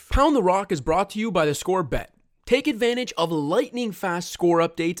Pound the Rock is brought to you by the Score Bet. Take advantage of lightning-fast score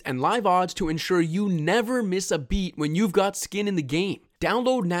updates and live odds to ensure you never miss a beat when you've got skin in the game.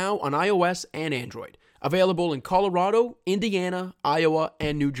 Download now on iOS and Android. Available in Colorado, Indiana, Iowa,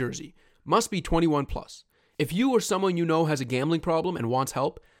 and New Jersey. Must be 21 plus. If you or someone you know has a gambling problem and wants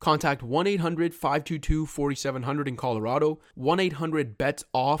help, contact 1-800-522-4700 in Colorado,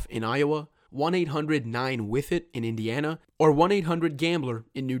 1-800-BETS-OFF in Iowa, 1-800-9-WITH-IT in Indiana, or 1-800-GAMBLER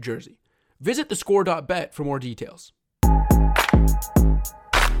in New Jersey. Visit thescore.bet for more details.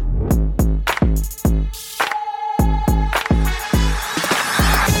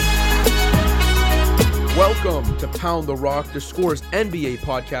 Welcome to Pound the Rock, the Score's NBA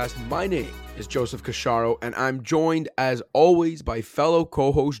podcast. My name is Joseph Casciaro, and I'm joined, as always, by fellow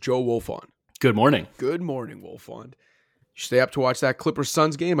co-host Joe Wolfond. Good morning. Good morning, Wolfond. You stay up to watch that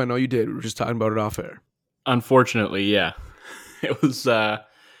Clippers-Suns game? I know you did. We were just talking about it off air. Unfortunately, yeah. It was,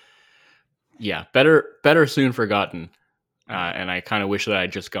 better soon forgotten. And I kind of wish that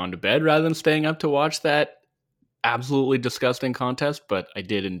I'd just gone to bed rather than staying up to watch that absolutely disgusting contest, but I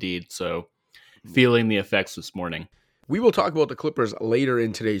did indeed, so feeling the effects this morning. We will talk about the Clippers later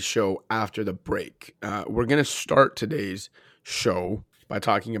in today's show after the break. We're going to start today's show by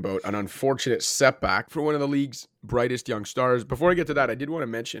talking about an unfortunate setback for one of the league's brightest young stars. Before I get to that, I did want to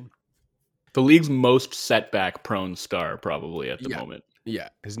mention the league's most setback-prone star, probably, at the moment. Yeah,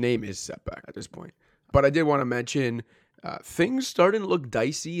 his name is Setback at this point. But I did want to mention things starting to look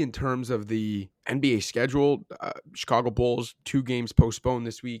dicey in terms of the NBA schedule. Chicago Bulls, 2 games postponed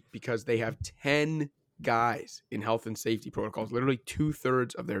this week because they have 10 guys in health and safety protocols, literally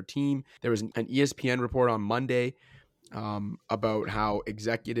 2/3 of their team. There was an ESPN report on Monday about how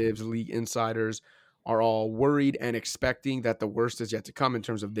executives, league insiders are all worried and expecting that the worst is yet to come in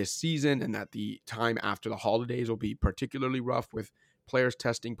terms of this season, and that the time after the holidays will be particularly rough with players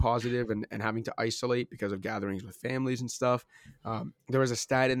testing positive and having to isolate because of gatherings with families and stuff. There was a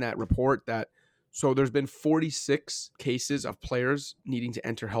stat in that report that there's been 46 cases of players needing to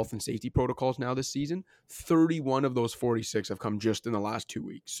enter health and safety protocols now this season. 31 of those 46 have come just in the last 2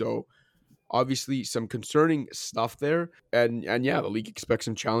 weeks. So obviously some concerning stuff there. And yeah, the league expects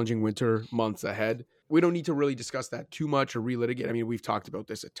some challenging winter months ahead. We don't need to really discuss that too much or relitigate. I mean, we've talked about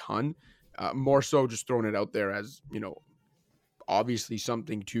this a ton. More so just throwing it out there as, obviously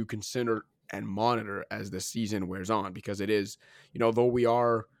something to consider and monitor as the season wears on, because it is, though we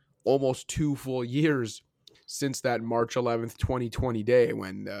are almost 2 full years since that March 11th, 2020 day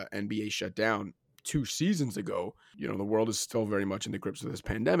when the NBA shut down 2 seasons ago, the world is still very much in the grips of this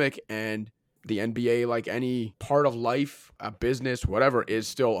pandemic, and the NBA, like any part of life, a business, whatever, is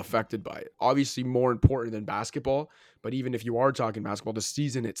still affected by it. Obviously more important than basketball, but even if you are talking basketball, the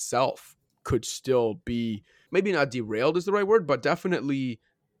season itself could still be, maybe not derailed is the right word, but definitely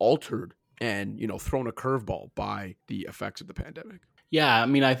altered and, thrown a curveball by the effects of the pandemic. Yeah, I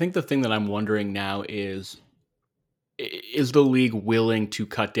mean, I think the thing that I'm wondering now is the league willing to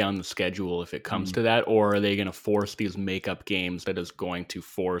cut down the schedule if it comes to that, or are they going to force these makeup games that is going to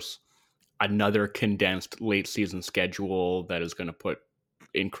force another condensed late season schedule that is going to put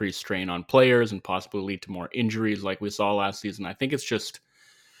increased strain on players and possibly lead to more injuries like we saw last season? I think it's just,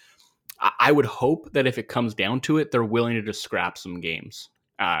 I would hope that if it comes down to it, they're willing to just scrap some games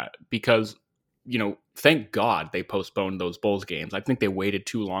because, thank God they postponed those Bulls games. I think they waited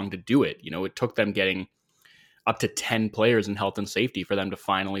too long to do it. It took them getting up to 10 players in health and safety for them to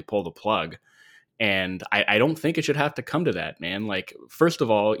finally pull the plug. And I don't think it should have to come to that, man. Like, first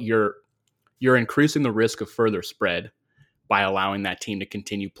of all, you're increasing the risk of further spread by allowing that team to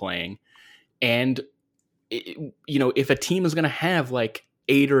continue playing. And, if a team is going to have like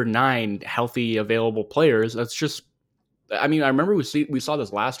 8 or 9 healthy available players, that's just, I mean, I remember we saw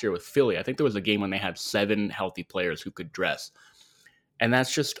this last year with Philly. I think there was a game when they had 7 healthy players who could dress. And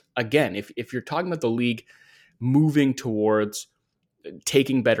that's just, again, if you're talking about the league moving towards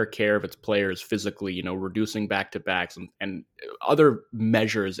taking better care of its players physically, reducing back-to-backs and other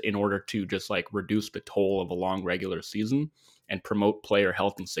measures in order to just like reduce the toll of a long regular season and promote player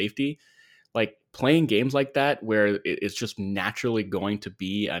health and safety, like playing games like that where it's just naturally going to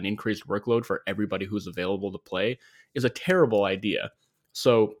be an increased workload for everybody who's available to play is a terrible idea.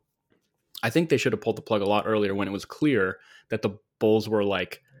 So I think they should have pulled the plug a lot earlier when it was clear that the Bulls were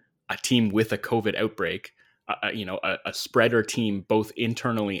like a team with a COVID outbreak, a spreader team both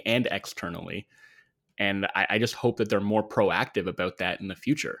internally and externally. And I just hope that they're more proactive about that in the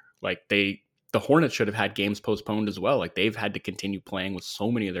future. Like the Hornets should have had games postponed as well. Like they've had to continue playing with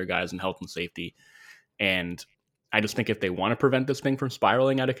so many of their guys in health and safety. And I just think if they want to prevent this thing from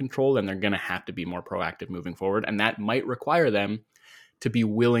spiraling out of control, then they're going to have to be more proactive moving forward. And that might require them to be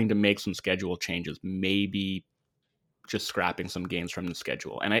willing to make some schedule changes, maybe just scrapping some games from the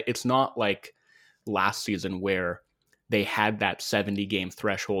schedule. And it's not like last season where they had that 70 game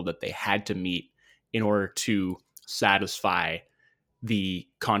threshold that they had to meet in order to satisfy the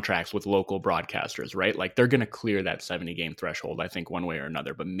contracts with local broadcasters, right? Like they're going to clear that 70 game threshold, I think, one way or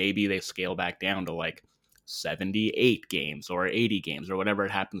another, but maybe they scale back down to like 78 games or 80 games or whatever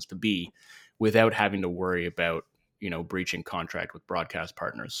it happens to be without having to worry about, breaching contract with broadcast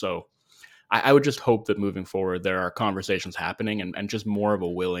partners. So I would just hope that moving forward, there are conversations happening and just more of a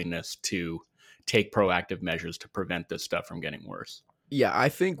willingness to take proactive measures to prevent this stuff from getting worse. Yeah, I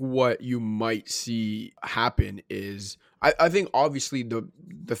think what you might see happen is I think obviously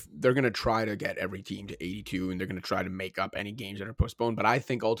they're going to try to get every team to 82 and they're going to try to make up any games that are postponed. But I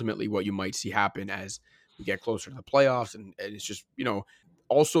think ultimately what you might see happen as we get closer to the playoffs and it's just,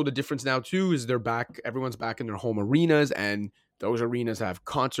 also the difference now too is everyone's back in their home arenas and those arenas have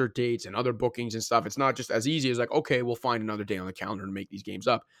concert dates and other bookings and stuff. It's not just as easy as like, okay, we'll find another day on the calendar to make these games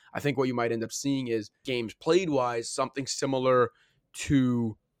up. I think what you might end up seeing is games played wise, something similar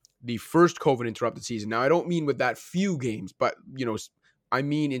to the first COVID interrupted season. Now, I don't mean with that few games, but, I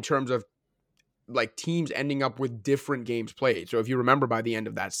mean in terms of like teams ending up with different games played. So if you remember by the end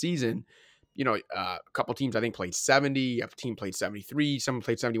of that season, a couple teams I think played 70, a team played 73, someone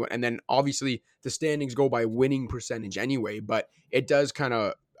played 71, and then obviously the standings go by winning percentage anyway, but it does kind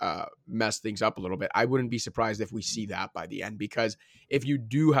of mess things up a little bit. I wouldn't be surprised if we see that by the end, because if you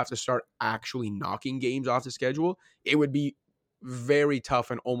do have to start actually knocking games off the schedule, it would be very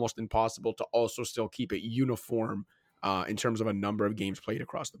tough and almost impossible to also still keep it uniform in terms of a number of games played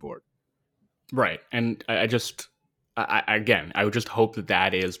across the board. Right. And I would just hope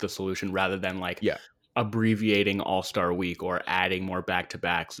that is the solution rather than abbreviating All-Star Week or adding more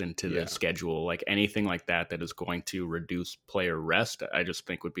back-to-backs into the schedule. Like anything like that is going to reduce player rest, I just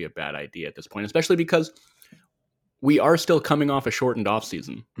think would be a bad idea at this point, especially because we are still coming off a shortened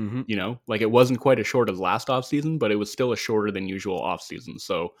offseason. Mm-hmm. Like it wasn't quite as short as last offseason, but it was still a shorter than usual offseason.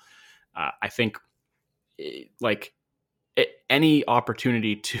 So I think any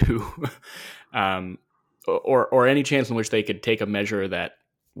opportunity to or any chance in which they could take a measure that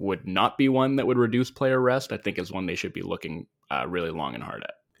would not be one that would reduce player rest, I think is one they should be looking really long and hard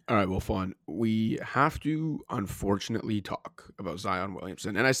at. All right, well, Fawn, we have to unfortunately talk about Zion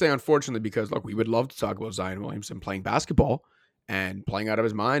Williamson. And I say unfortunately because, look, we would love to talk about Zion Williamson playing basketball and playing out of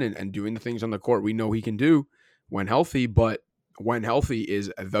his mind and doing the things on the court we know he can do when healthy. But when healthy is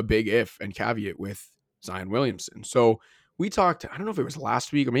the big if and caveat with Zion Williamson. So we talked, I don't know if it was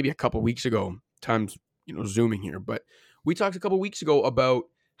last week or maybe a couple weeks ago, times, zooming here, but we talked a couple weeks ago about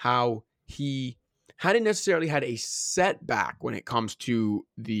how he hadn't necessarily had a setback when it comes to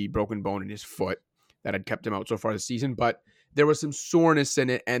the broken bone in his foot that had kept him out so far this season, but there was some soreness in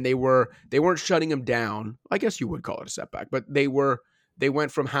it and they weren't shutting him down. I guess you would call it a setback, but they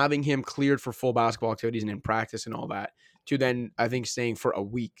went from having him cleared for full basketball activities and in practice and all that to then I think saying for a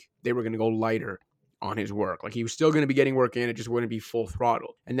week they were going to go lighter on his work. Like he was still going to be getting work in, it just wouldn't be full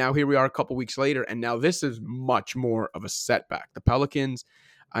throttle. And now here we are a couple weeks later, and now this is much more of a setback. The Pelicans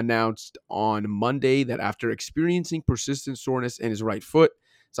announced on Monday that after experiencing persistent soreness in his right foot,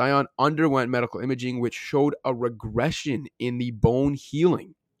 Zion underwent medical imaging, which showed a regression in the bone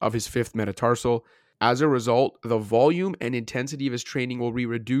healing of his fifth metatarsal. As a result, the volume and intensity of his training will be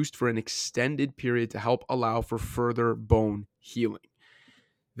reduced for an extended period to help allow for further bone healing.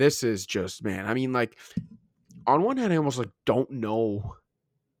 This is just, man, I mean, like, on one hand, I almost don't know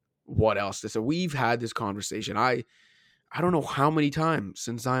what else to say. We've had this conversation. I don't know how many times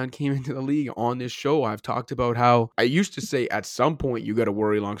since Zion came into the league on this show, I've talked about how I used to say at some point you got to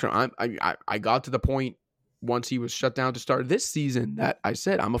worry long term. I got to the point once he was shut down to start this season that I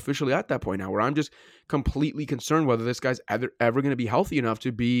said I'm officially at that point now where I'm just completely concerned whether this guy's ever going to be healthy enough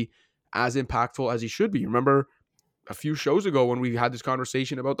to be as impactful as he should be. Remember a few shows ago when we had this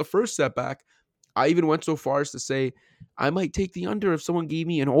conversation about the first setback, I even went so far as to say I might take the under if someone gave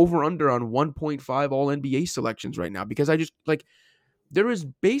me an over-under on 1.5 all-NBA selections right now, because I just, there is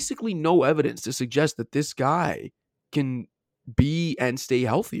basically no evidence to suggest that this guy can be and stay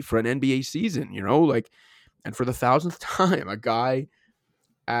healthy for an NBA season, and for the 1,000th time, a guy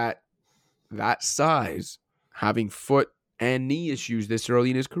at that size having foot and knee issues this early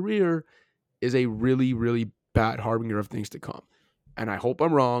in his career is a really, really bad harbinger of things to come. And I hope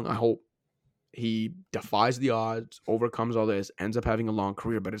I'm wrong. I hope he defies the odds, overcomes all this, ends up having a long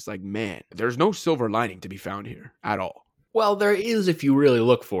career. But it's like, man, there's no silver lining to be found here at all. Well, there is if you really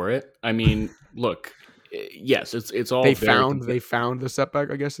look for it. I mean, look, yes, it's all they found the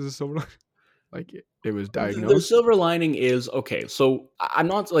setback, I guess, is a silver lining. like it was The diagnosed. silver lining is, okay, so I'm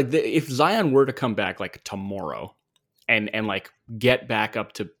not like, if Zion were to come back like tomorrow and like get back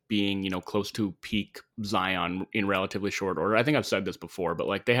up to being, close to peak Zion in relatively short order. I think I've said this before, but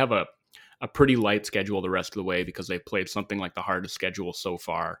like they have a pretty light schedule the rest of the way because they've played something like the hardest schedule so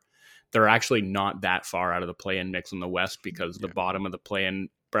far. They're actually not that far out of the play-in mix in the West because the bottom of the play-in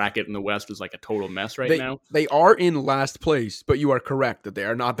bracket in the West is like a total mess now. They are in last place, but you are correct that they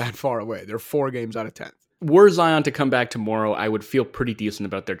are not that far away. They're 4 games out of 10th. Were Zion to come back tomorrow, I would feel pretty decent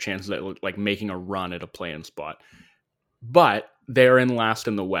about their chances at like making a run at a play-in spot. But they're in last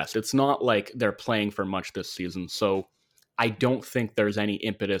in the West. It's not like they're playing for much this season, so I don't think there's any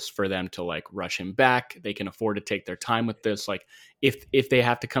impetus for them to like rush him back. They can afford to take their time with this. Like if they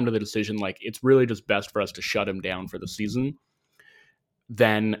have to come to the decision, like it's really just best for us to shut him down for the season,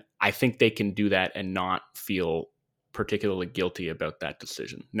 then I think they can do that and not feel particularly guilty about that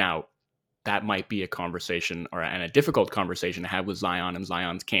decision. Now, that might be a conversation and a difficult conversation to have with Zion and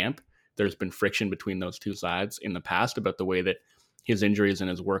Zion's camp. There's been friction between those two sides in the past about the way that his injuries and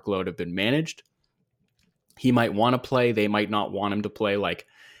his workload have been managed. He might want to play. They might not want him to play. Like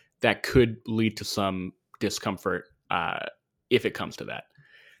that could lead to some discomfort if it comes to that.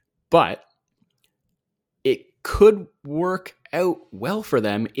 But it could work out well for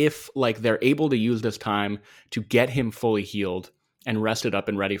them if like they're able to use this time to get him fully healed and rested up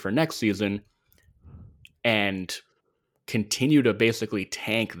and ready for next season and continue to basically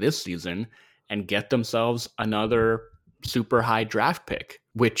tank this season and get themselves another super high draft pick,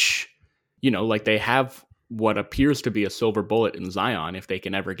 which, like they have what appears to be a silver bullet in Zion if they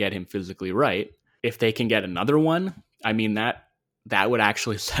can ever get him physically right. If they can get another one, I mean, that would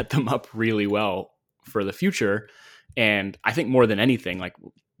actually set them up really well for the future. And I think more than anything, like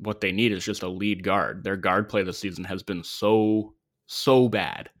what they need is just a lead guard. Their guard play this season has been so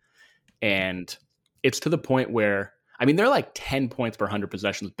bad. And it's to the point where, I mean, they're like 10 points per 100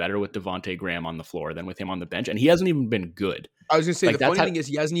 possessions better with Devontae Graham on the floor than with him on the bench. And he hasn't even been good. I was going to say, like, the funny thing is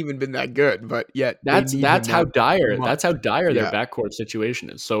he hasn't even been that good, but yet that's how dire their backcourt situation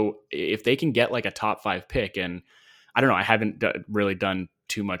is. So if they can get like a top 5 pick, and I don't know, I haven't really done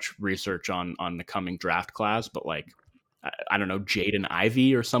too much research on the coming draft class, but like, I don't know, Jaden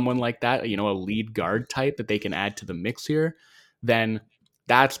Ivey or someone like that, a lead guard type that they can add to the mix here, then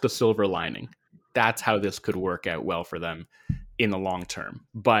that's the silver lining. That's how this could work out well for them in the long term.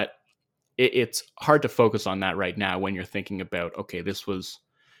 But it's hard to focus on that right now when you're thinking about, okay, this was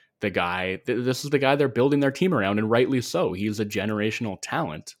the guy, this is the guy they're building their team around, and rightly so. He's a generational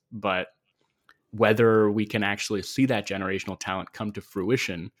talent, but whether we can actually see that generational talent come to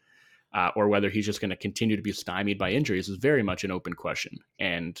fruition or whether he's just going to continue to be stymied by injuries is very much an open question.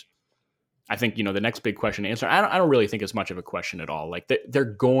 And I think, the next big question to answer, I don't really think it's much of a question at all. Like they're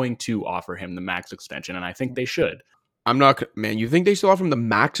going to offer him the max extension, and I think they should. I'm not, man. You think they still offer him the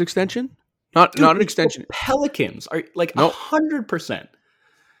max extension? Not an extension. Pelicans are like 100%.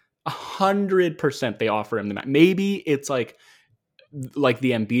 100% they offer him the max. Maybe it's like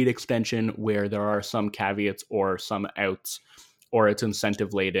the Embiid extension where there are some caveats or some outs, or it's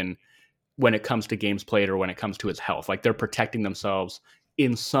incentive laden when it comes to games played or when it comes to his health. Like they're protecting themselves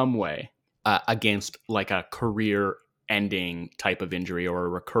in some way against like a career ending type of injury or a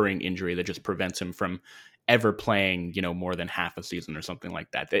recurring injury that just prevents him from ever playing, more than half a season or something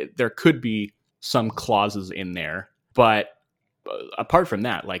like that. There could be some clauses in there, but apart from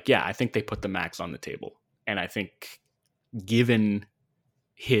that, like, yeah, I think they put the max on the table. And I think given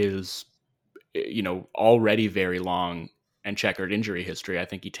his, already very long and checkered injury history, I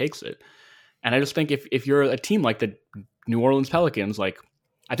think he takes it. And I just think if you're a team like the New Orleans Pelicans, like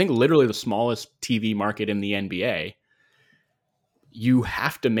I think literally the smallest TV market in the NBA, you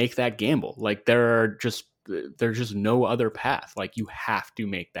have to make that gamble. Like there's just no other path. Like you have to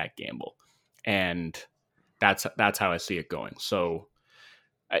make that gamble. And that's how I see it going. So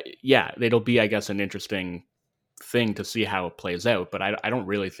yeah, it'll be, I guess, an interesting thing to see how it plays out, but I don't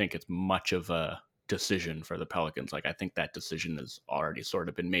really think it's much of a decision for the Pelicans. Like I think that decision has already sort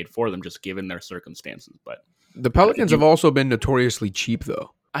of been made for them, just given their circumstances. But the Pelicans have also been notoriously cheap,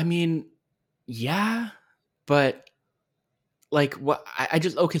 though. I mean, yeah, but like what? I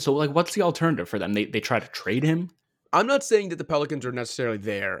just okay. So like, what's the alternative for them? They try to trade him. I'm not saying that the Pelicans are necessarily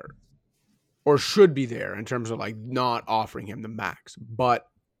there or should be there in terms of like not offering him the max, but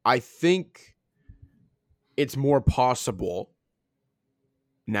I think it's more possible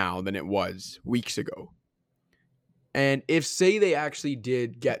now than it was weeks ago. And if, say, they actually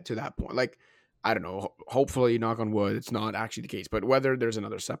did get to that point, like, I don't know, hopefully, knock on wood, it's not actually the case, but whether there's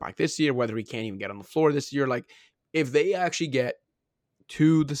another setback this year, whether he can't even get on the floor this year, like, if they actually get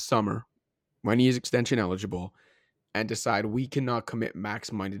to the summer when he is extension eligible and decide we cannot commit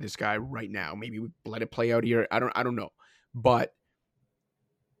max money to this guy right now. Maybe we let it play out here. I don't know. But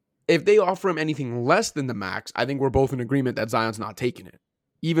if they offer him anything less than the max, I think we're both in agreement that Zion's not taking it.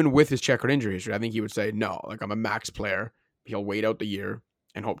 Even with his checkered injury history, I think he would say, no, like I'm a max player. He'll wait out the year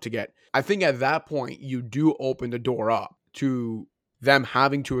and hope to get. I think at that point, you do open the door up to them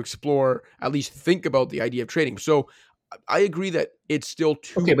having to explore, at least think about the idea of trading. So I agree that it's still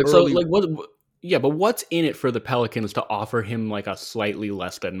too Okay, but early. so like what? Yeah, but what's in it for the Pelicans to offer him like a slightly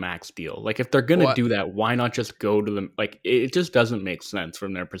less than max deal? Like if they're gonna do that, why not just go to them? Like it just doesn't make sense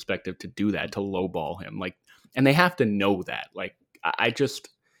from their perspective to do that, to lowball him. Like, and they have to know that. Like I just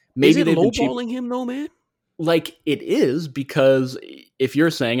maybe is it they've been cheap. lowballing him though, man? Like it is, because if you're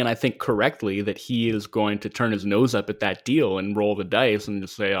saying, and I think correctly, that he is going to turn his nose up at that deal and roll the dice and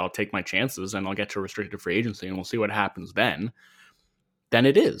just say, I'll take my chances and I'll get to restricted free agency and we'll see what happens then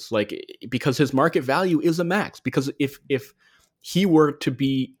it is. Like, because his market value is a max. Because if he were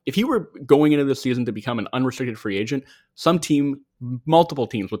going into the season to become an unrestricted free agent, multiple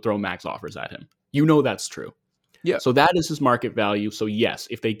teams would throw max offers at him. You know that's true. Yeah. So that is his market value. So yes,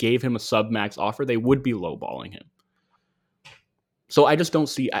 if they gave him a sub-max offer, they would be lowballing him. So I just don't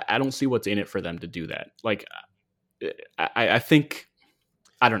see what's in it for them to do that. Like, I think,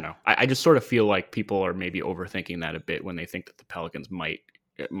 I don't know. I just sort of feel like people are maybe overthinking that a bit when they think that the Pelicans might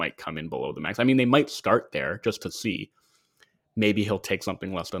come in below the max. I mean, they might start there just to see. Maybe he'll take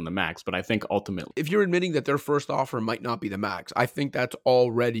something less than the max, but I think ultimately, if you're admitting that their first offer might not be the max, I think that's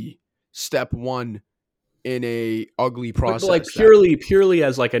already step one in a ugly process. But like purely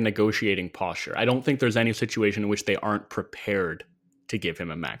as like a negotiating posture. I don't think there's any situation in which they aren't prepared to give him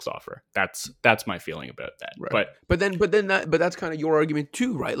a max offer. That's my feeling about that. Right. But that's kind of your argument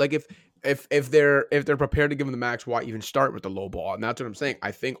too, right? Like if they're prepared to give him the max, why even start with the low ball? And that's what I'm saying.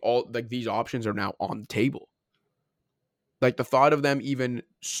 I think all like these options are now on the table. Like the thought of them even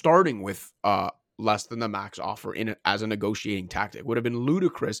starting with less than the max offer as a negotiating tactic would have been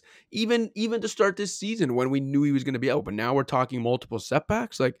ludicrous, even to start this season when we knew he was going to be out. But now we're talking multiple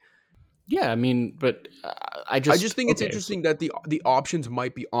setbacks. Like, yeah, I mean, but I just think it's interesting that the options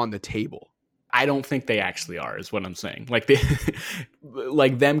might be on the table. I don't think they actually are, is what I'm saying. Like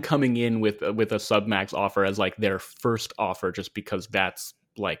like them coming in with a sub-max offer as like their first offer, just because that's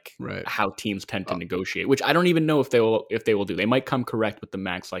like how teams tend to negotiate, which I don't even know if they will do. They might come correct with the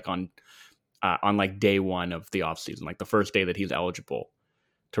max like on like day one of the offseason, like the first day that he's eligible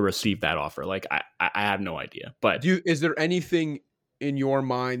to receive that offer. Like I have no idea. But is there anything in your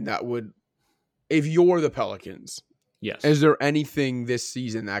mind that would, if you're the Pelicans, yes, is there anything this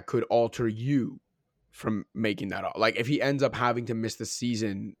season that could alter you from making that off? Like if he ends up having to miss the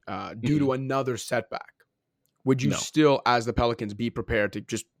season due to another setback, would you still, as the Pelicans, be prepared to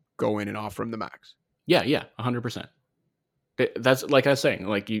just go in and offer him the max? Yeah, 100%. That's like I was saying,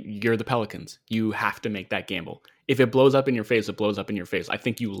 like you're the Pelicans. You have to make that gamble. If it blows up in your face, it blows up in your face. I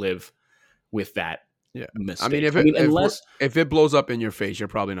think you live with that mistake. I mean, if it blows up in your face, you're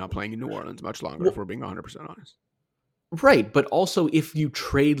probably not playing in New Orleans much longer, if we're being 100% honest. Right, but also if you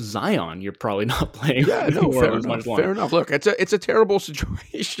trade Zion, you're probably not playing in New Orleans much longer. Fair enough. Look, it's a terrible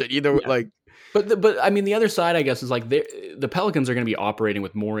situation. But I mean, the other side, I guess, is like the Pelicans are going to be operating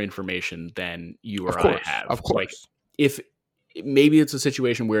with more information than you or I have. Of course. Like, if maybe it's a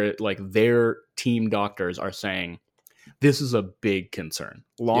situation where like their team doctors are saying, this is a big concern.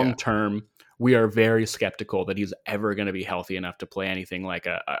 Long term, we are very skeptical that he's ever going to be healthy enough to play anything like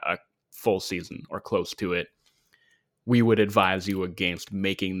a full season or close to it. We would advise you against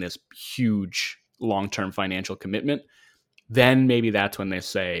making this huge long-term financial commitment. Then maybe that's when they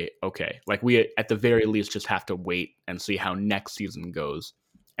say, okay, like we at the very least just have to wait and see how next season goes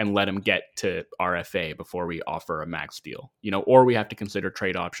and let him get to RFA before we offer a max deal, or we have to consider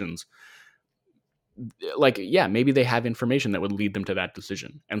trade options. Like, yeah, maybe they have information that would lead them to that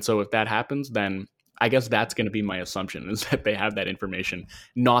decision. And so if that happens, then I guess that's going to be my assumption, is that they have that information,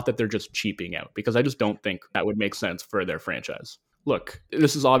 not that they're just cheaping out, because I just don't think that would make sense for their franchise. Look,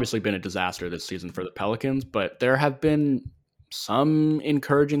 this has obviously been a disaster this season for the Pelicans, but there have been some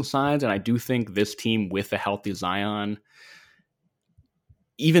encouraging signs. And I do think this team with a healthy Zion,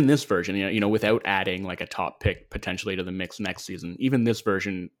 even this version, without adding like a top pick potentially to the mix next season, even this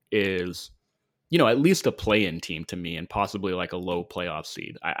version is, at least a play-in team to me, and possibly like a low playoff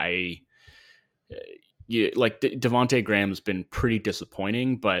seed. Devontae Graham's been pretty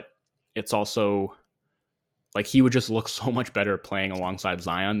disappointing, but it's also like he would just look so much better playing alongside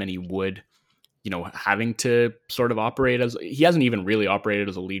Zion than he would, having to sort of operate as, he hasn't even really operated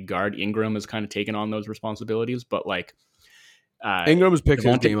as a lead guard. Ingram has kind of taken on those responsibilities, but like Ingram's picked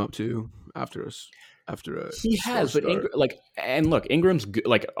his game up too. after a He slow has, but start. look, Ingram's good,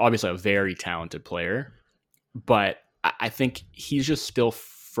 like obviously a very talented player, but I think he's just still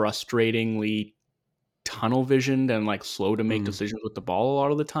frustratingly tunnel visioned and like slow to make Mm. decisions with the ball a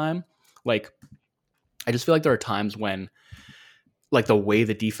lot of the time. Like, I just feel like there are times when like the way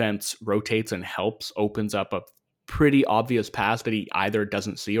the defense rotates and helps opens up a pretty obvious pass that he either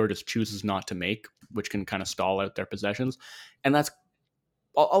doesn't see or just chooses not to make, which can kind of stall out their possessions. And that's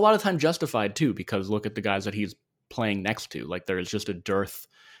a lot of time justified too, because look at the guys that he's playing next to. Like, there is just a dearth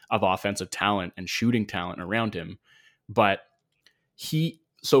of offensive talent and shooting talent around him. But he's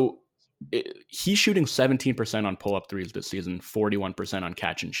shooting 17% on pull-up threes this season, 41% on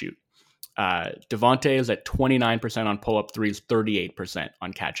catch and shoot. Devontae is at 29% on pull-up threes, 38%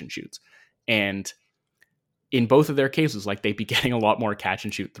 on catch and shoots. And in both of their cases, like, they'd be getting a lot more catch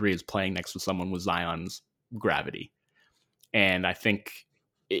and shoot threes playing next to someone with Zion's gravity. And I think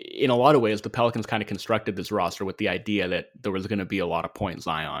in a lot of ways, the Pelicans kind of constructed this roster with the idea that there was going to be a lot of point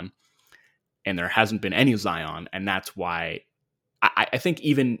Zion, and there hasn't been any Zion. And that's why I think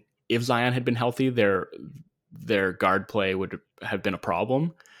even if Zion had been healthy, their guard play would have been a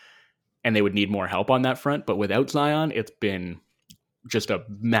problem, and they would need more help on that front. But without Zion, it's been just a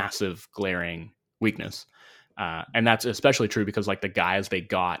massive glaring weakness. And that's especially true because like the guys they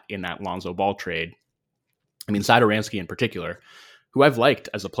got in that Lonzo Ball trade, I mean, Satoransky in particular, who I've liked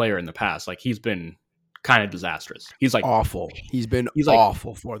as a player in the past, like he's been kind of disastrous. He's like Awful. He's been he's like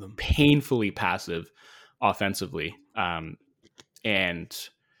awful for them. painfully passive offensively. And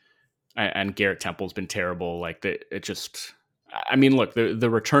Garrett Temple's been terrible. Like it just, I mean, look, the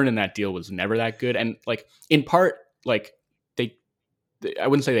return in that deal was never that good. And like in part, like I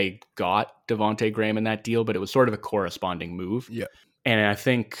wouldn't say they got Devontae Graham in that deal, but it was sort of a corresponding move. Yeah. And I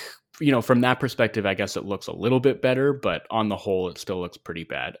think, you know, from that perspective, I guess it looks a little bit better, but on the whole, it still looks pretty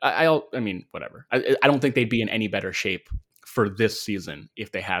bad. I mean, whatever. I don't think they'd be in any better shape for this season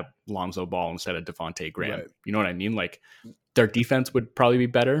if they had Lonzo Ball instead of Devontae Graham. Right. You know what I mean? Like, their defense would probably be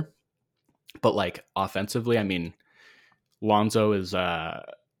better, but like offensively, I mean, Lonzo is,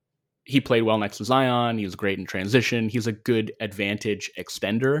 he played well next to Zion. He was great in transition. He's a good advantage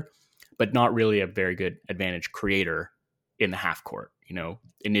extender, but not really a very good advantage creator in the half court, you know,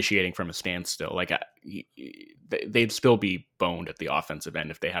 initiating from a standstill. Like they'd still be boned at the offensive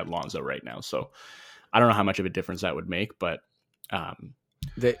end if they had Lonzo right now. So I don't know how much of a difference that would make, but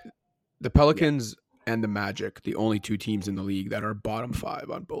the Pelicans and the Magic, the only two teams in the league that are bottom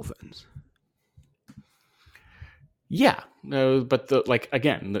 5 on both ends. Yeah, no, but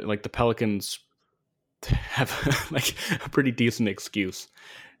the Pelicans have like a pretty decent excuse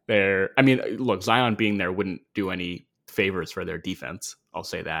there. I mean, look, Zion being there wouldn't do any favors for their defense. I'll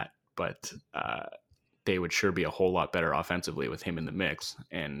say that, but they would sure be a whole lot better offensively with him in the mix.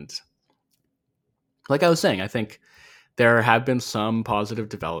 And like I was saying, I think there have been some positive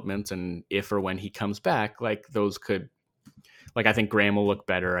developments, and if or when he comes back, like those could, like I think Graham will look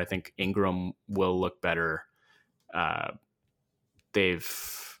better. I think Ingram will look better.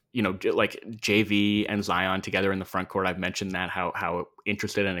 They've, you know, like JV and Zion together in the front court. I've mentioned that how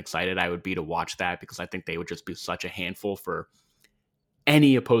interested and excited I would be to watch that, because I think they would just be such a handful for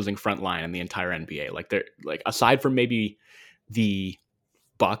any opposing front line in the entire NBA. Like they're like, aside from maybe the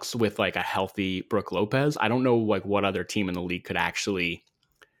Bucks with like a healthy Brook Lopez, I don't know like what other team in the league could actually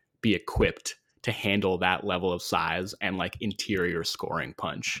be equipped to handle that level of size and like interior scoring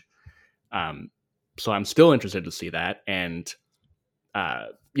punch. So I'm still interested to see that. And,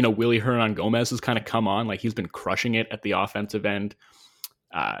 you know, Willie Hernan-Gomez has kind of come on. Like, he's been crushing it at the offensive end.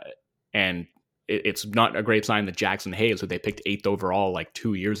 And it's not a great sign that Jackson Hayes, who they picked 8th overall like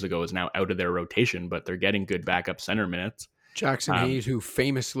 2 years ago, is now out of their rotation, but they're getting good backup center minutes. Jackson Hayes, who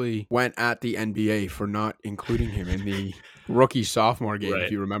famously went at the NBA for not including him in the rookie-sophomore game, right,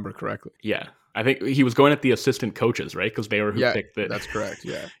 if you remember correctly. Yeah. I think he was going at the assistant coaches, right? Because they were who picked it. That's correct,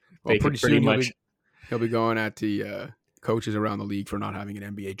 yeah. Well, pretty soon he'll be going at the coaches around the league for not having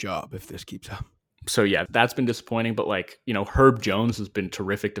an NBA job if this keeps up. So, yeah, that's been disappointing. But, like, you know, Herb Jones has been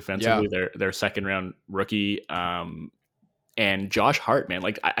terrific defensively. Yeah. Their second-round rookie. And Josh Hart, man.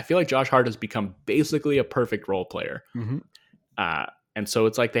 Like, I feel like Josh Hart has become basically a perfect role player. Mm-hmm. And so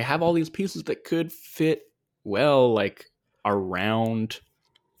it's like they have all these pieces that could fit well, like, around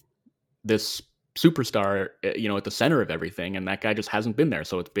this superstar, you know, at the center of everything, and that guy just hasn't been there.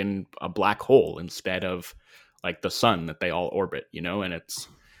 So it's been a black hole instead of like the sun that they all orbit, you know. And it's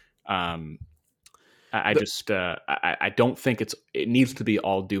I don't think it needs to be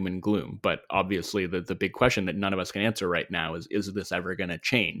all doom and gloom, but obviously the big question that none of us can answer right now is this ever going to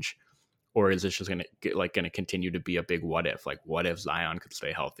change, Or is this just going to continue to be a big what if? Like, what if Zion could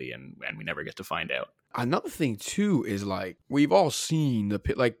stay healthy and we never get to find out? Another thing too is like we've all seen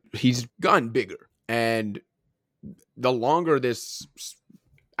he's gotten bigger, and the longer this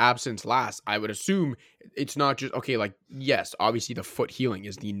absence lasts, I would assume it's not just okay. Like, yes, obviously the foot healing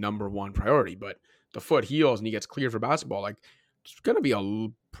is the number one priority, but the foot heals and he gets cleared for basketball. Like, it's going to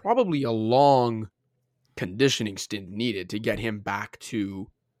be probably a long conditioning stint needed to get him back to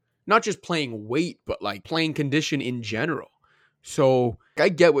not just playing weight, but like playing condition in general. So I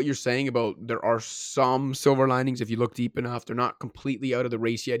get what you're saying about there are some silver linings if you look deep enough. They're not completely out of the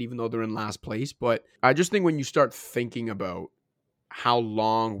race yet, even though they're in last place. But I just think when you start thinking about how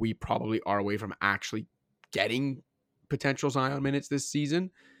long we probably are away from actually getting potential Zion minutes this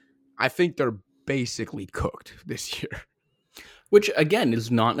season, I think they're basically cooked this year. Which, again, is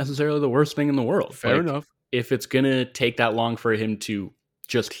not necessarily the worst thing in the world. Fair enough. If it's going to take that long for him to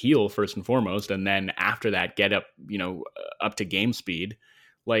just heal first and foremost, and then after that get up to game speed,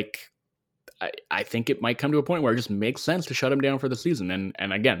 like I think it might come to a point where it just makes sense to shut him down for the season.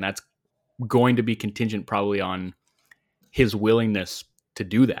 And again, that's going to be contingent probably on his willingness to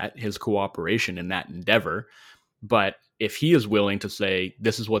do that, his cooperation in that endeavor. But if he is willing to say,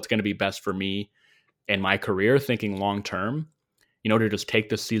 this is what's going to be best for me and my career, thinking long term, to just take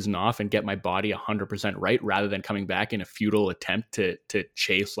this season off and get my body 100% right rather than coming back in a futile attempt to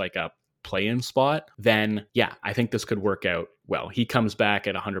chase like a play-in spot, then yeah, I think this could work out well. He comes back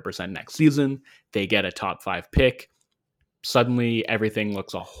at 100% next season. They get a top 5 pick. Suddenly everything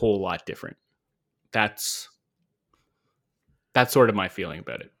looks a whole lot different. That's sort of my feeling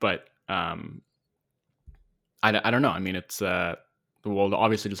about it. But I don't know. I mean, it's we'll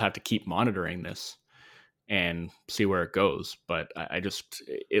obviously just have to keep monitoring this and see where it goes. But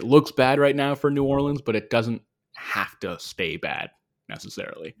it looks bad right now for New Orleans, but it doesn't have to stay bad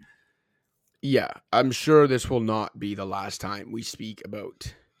necessarily. Yeah, I'm sure this will not be the last time we speak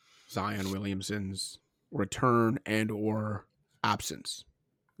about Zion Williamson's return and or absence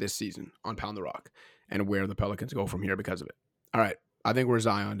this season on Pound the Rock and where the Pelicans go from here because of it. All right, I think we're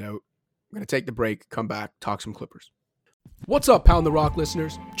Zioned out. I'm going to take the break, come back, talk some Clippers. What's up, Pound the Rock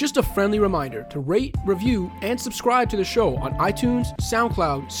listeners? Just a friendly reminder to rate, review, and subscribe to the show on iTunes,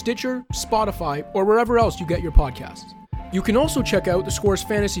 SoundCloud, Stitcher, Spotify, or wherever else you get your podcasts. You can also check out the Score's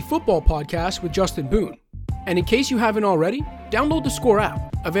Fantasy Football podcast with Justin Boone. And in case you haven't already, download the Score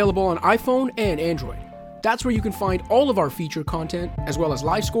app, available on iPhone and Android. That's where you can find all of our feature content, as well as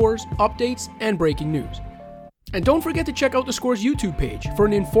live scores, updates, and breaking news. And don't forget to check out the Score's YouTube page for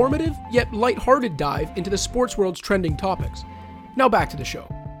an informative yet lighthearted dive into the sports world's trending topics. Now back to the show.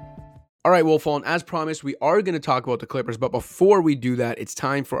 All right, Wolfon, as promised, we are going to talk about the Clippers, but before we do that, it's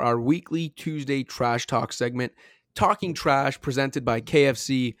time for our weekly Tuesday Trash Talk segment, Talking Trash, presented by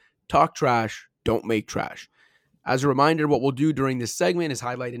KFC. Talk trash, don't make trash. As a reminder, what we'll do during this segment is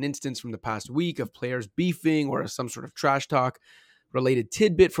highlight an instance from the past week of players beefing or some sort of trash talk related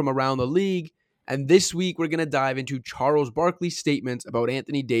tidbit from around the league. And this week, we're going to dive into Charles Barkley's statements about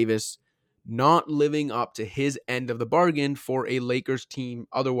Anthony Davis not living up to his end of the bargain for a Lakers team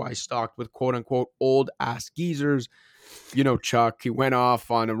otherwise stocked with quote-unquote old-ass geezers. Chuck, he went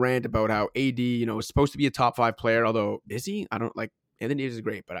off on a rant about how AD, is supposed to be a top 5 player, although is he? Anthony Davis is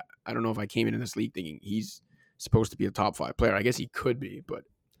great, but I don't know if I came into this league thinking he's supposed to be a top 5 player. I guess he could be, but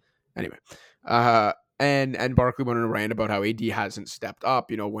anyway. And Barkley went on a rant about how AD hasn't stepped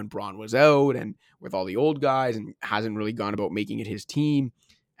up, when Bron was out and with all the old guys and hasn't really gone about making it his team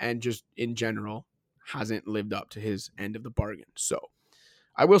and just in general hasn't lived up to his end of the bargain. So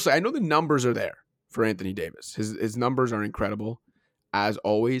I will say, I know the numbers are there for Anthony Davis. His numbers are incredible, as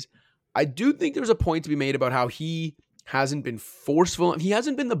always. I do think there's a point to be made about how he hasn't been forceful. He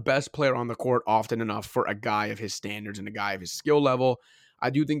hasn't been the best player on the court often enough for a guy of his standards and a guy of his skill level. I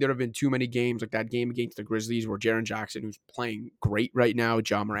do think there have been too many games, like that game against the Grizzlies where Jaren Jackson, who's playing great right now,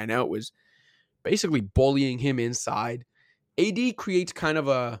 Ja Morant out, was basically bullying him inside. AD creates kind of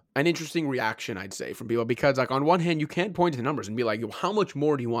an interesting reaction, I'd say, from people because, like, on one hand, you can't point to the numbers and be like, how much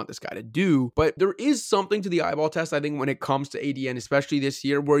more do you want this guy to do? But there is something to the eyeball test, I think, when it comes to AD, and especially this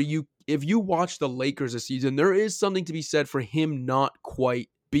year, where if you watch the Lakers this season, there is something to be said for him not quite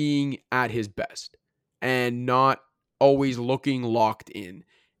being at his best and not always looking locked in.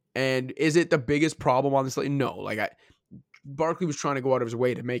 And is it the biggest problem on this? No, Barkley was trying to go out of his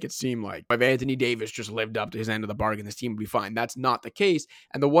way to make it seem like if Anthony Davis just lived up to his end of the bargain, this team would be fine. That's not the case.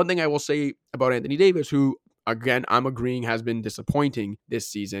 And the one thing I will say about Anthony Davis, who, again, I'm agreeing has been disappointing this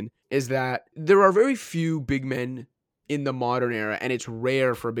season, is that there are very few big men in the modern era, and it's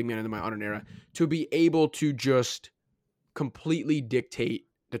rare for a big man in the modern era to be able to just completely dictate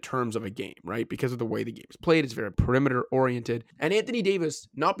the terms of a game, right? Because of the way the game is played, it's very perimeter oriented. And Anthony Davis,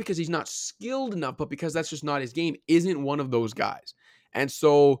 not because he's not skilled enough, but because that's just not his game, isn't one of those guys. And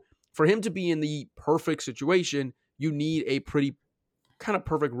so for him to be in the perfect situation, you need a pretty kind of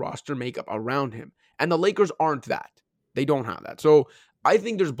perfect roster makeup around him. And the Lakers aren't that. They don't have that. So I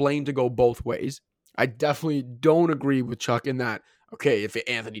think there's blame to go both ways. I definitely don't agree with Chuck in that, okay, if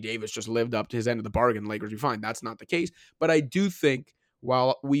Anthony Davis just lived up to his end of the bargain, Lakers would be fine. That's not the case. But I do think,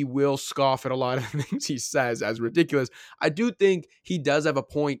 while we will scoff at a lot of things he says as ridiculous, I do think he does have a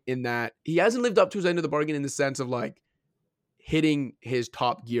point in that he hasn't lived up to his end of the bargain in the sense of like hitting his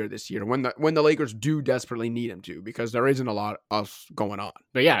top gear this year when the Lakers do desperately need him to, because there isn't a lot else going on.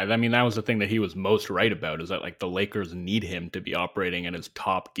 But yeah, I mean, that was the thing that he was most right about, is that like the Lakers need him to be operating in his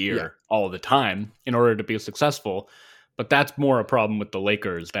top gear all the time in order to be successful. But that's more a problem with the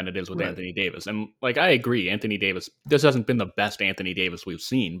Lakers than it is with Anthony Davis. And like, I agree, Anthony Davis, this hasn't been the best Anthony Davis we've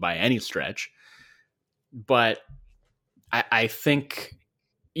seen by any stretch. But I think,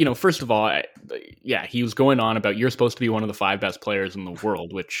 you know, first of all, he was going on about, you're supposed to be one of the 5 best players in the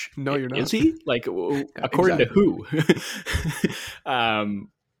world, which no, you're not. Is he? Like, according to who? I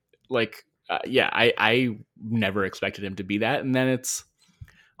never expected him to be that. And then it's,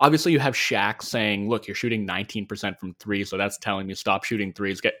 obviously you have Shaq saying, look, you're shooting 19% from 3, so that's telling me stop shooting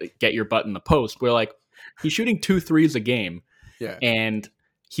threes, get your butt in the post. We're like, he's shooting 2 threes a game. Yeah. And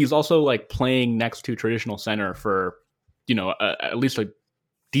he's also like playing next to traditional center for, you know, at least a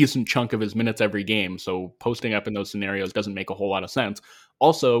decent chunk of his minutes every game. So posting up in those scenarios doesn't make a whole lot of sense.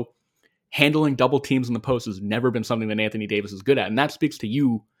 Also, handling double teams in the post has never been something that Anthony Davis is good at. And that speaks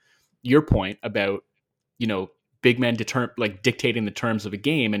to your point about, you know, big men dictating the terms of a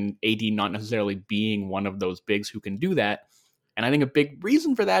game, and AD not necessarily being one of those bigs who can do that. And I think a big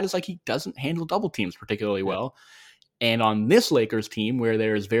reason for that is like he doesn't handle double teams particularly well. And on this Lakers team, where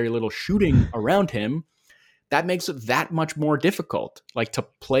there's very little shooting around him, that makes it that much more difficult, like to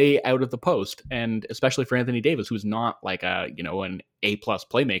play out of the post. And especially for Anthony Davis, who's not like an A+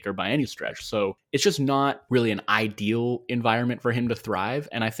 playmaker by any stretch. So it's just not really an ideal environment for him to thrive.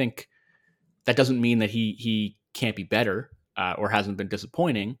 And I think that doesn't mean that he can't be better or hasn't been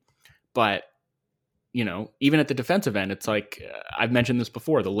disappointing. But, you know, even at the defensive end, it's like, I've mentioned this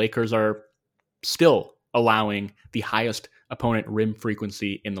before, the Lakers are still allowing the highest opponent rim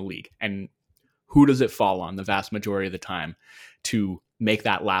frequency in the league. And who does it fall on the vast majority of the time to make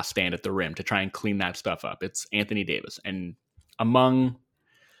that last stand at the rim, to try and clean that stuff up? It's Anthony Davis. And among,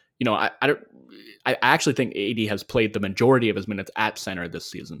 you know, I actually think AD has played the majority of his minutes at center this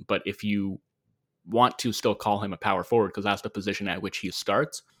season. But if you want to still call him a power forward, because that's the position at which he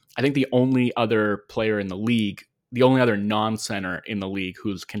starts, I think the only other player in the league, the only other non-center in the league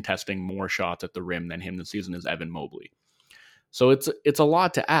who's contesting more shots at the rim than him this season is Evan Mobley. So it's a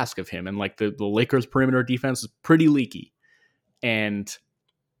lot to ask of him. And like the Lakers perimeter defense is pretty leaky. And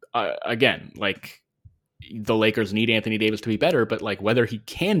again, like the Lakers need Anthony Davis to be better, but like whether he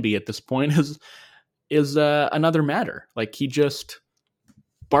can be at this point is another matter. Like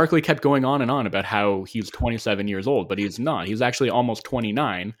Barkley kept going on and on about how he's 27 years old, but he's not. He's actually almost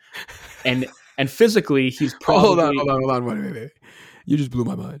 29. And physically he's probably... Hold on, wait. You just blew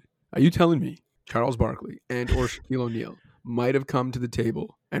my mind. Are you telling me Charles Barkley or Shaquille O'Neal might have come to the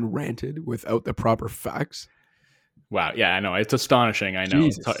table and ranted without the proper facts? Wow. Yeah, I know. It's astonishing. I know.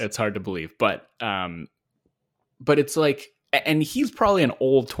 It's hard to believe, but it's like, and he's probably an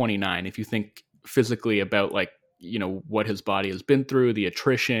old 29 if you think physically about like, you know, what his body has been through, the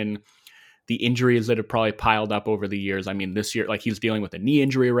attrition, the injuries that have probably piled up over the years. I mean, this year, like he's dealing with a knee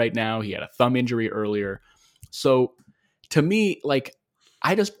injury right now. He had a thumb injury earlier. So to me, like,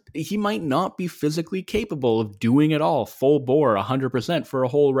 he might not be physically capable of doing it all full bore 100% for a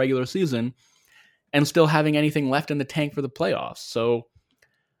whole regular season and still having anything left in the tank for the playoffs. So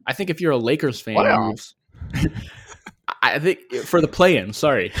I think if you're a Lakers fan, I think for the play-in,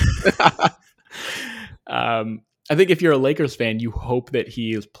 sorry. I think if you're a Lakers fan, you hope that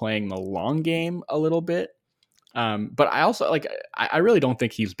he is playing the long game a little bit. But I also I really don't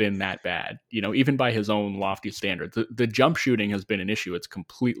think he's been that bad, you know, even by his own lofty standards. The jump shooting has been an issue. It's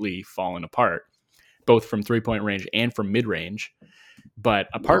completely fallen apart, both from 3-point range and from mid range. But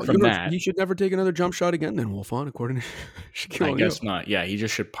apart from that, he should never take another jump shot again then, Wolfon, according to Shaquille O'Neal. I guess not. Yeah, he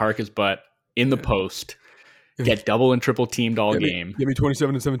just should park his butt in the post, get double and triple teamed all game. Give me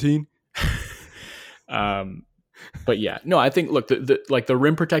 27 and 17. But yeah, no, I think, look, the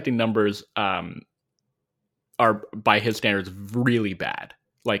rim protecting numbers are by his standards really bad.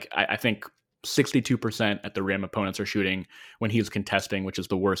 Like I think 62% at the rim opponents are shooting when he's contesting, which is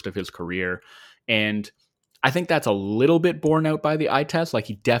the worst of his career. And I think that's a little bit borne out by the eye test. Like,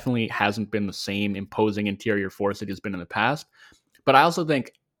 he definitely hasn't been the same imposing interior force that he's been in the past. But I also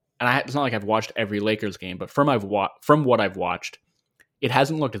think, it's not like I've watched every Lakers game, but from what I've watched, it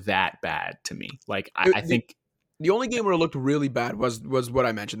hasn't looked that bad to me. Like, I think the only game where it looked really bad was what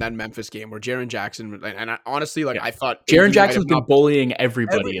I mentioned, that Memphis game where Jaren Jackson, and I, honestly, like, I thought Jaren Jackson's been bullying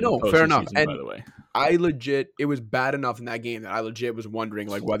everybody in the postseason, fair enough. Season, by the way. I legit, it was bad enough in that game that I legit was wondering,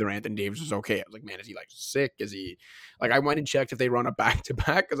 like, whether Anthony Davis was okay. I was like, man, is he, like, sick? Is he, like, I went and checked if they run a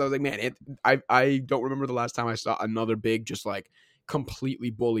back-to-back, because I was like, man, I don't remember the last time I saw another big, just, like, completely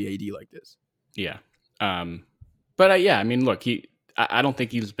bully AD like this. Yeah. But, yeah, I mean, look, I don't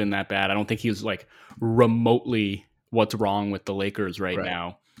think he's been that bad. I don't think he's, like, remotely what's wrong with the Lakers right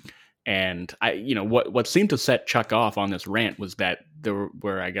now. And what seemed to set Chuck off on this rant was that there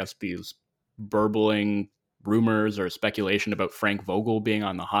were, I guess, these burbling rumors or speculation about Frank Vogel being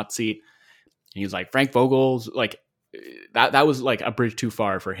on the hot seat. And he's like, Frank Vogel's like, that was like a bridge too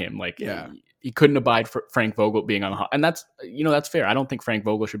far for him. Like, he couldn't abide for Frank Vogel being on the hot. And that's fair. I don't think Frank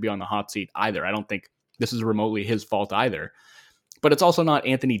Vogel should be on the hot seat either. I don't think this is remotely his fault either. But it's also not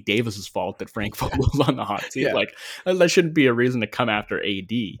Anthony Davis's fault that Frank Vogel's on the hot seat. Like, that shouldn't be a reason to come after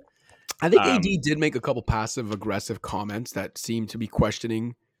AD. I think AD did make a couple passive aggressive comments that seemed to be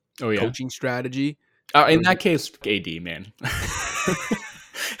questioning coaching strategy. In that case, AD, man.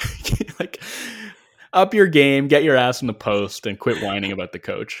 Like, up your game, get your ass in the post, and quit whining about the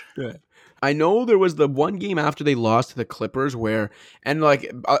coach. Yeah. I know there was the one game after they lost to the Clippers where, and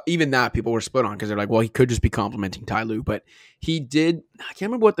like even that people were split on because they're like, well, he could just be complimenting Ty Lue, but he did. I can't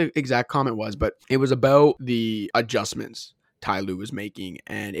remember what the exact comment was, but it was about the adjustments Ty Lue was making,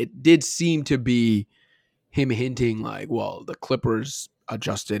 and it did seem to be him hinting like, well, the Clippers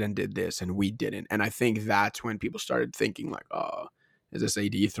adjusted and did this, and we didn't. And I think that's when people started thinking like, is this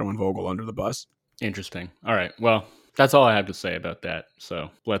AD throwing Vogel under the bus? Interesting. All right. Well, that's all I have to say about that. So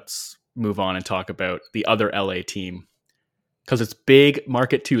let's move on and talk about the other LA team, because it's Big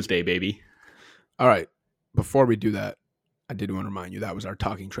Market Tuesday, baby. All right. Before we do that, I did want to remind you that was our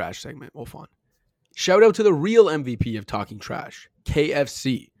Talking Trash segment. Well, fun. Shout out to the real MVP of Talking Trash,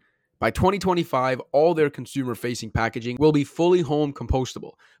 KFC. By 2025, all their consumer-facing packaging will be fully home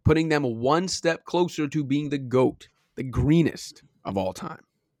compostable, putting them one step closer to being the GOAT, the greenest of all time.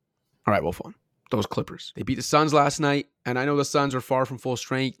 All right, well, fun. Those Clippers. They beat the Suns last night, and I know the Suns are far from full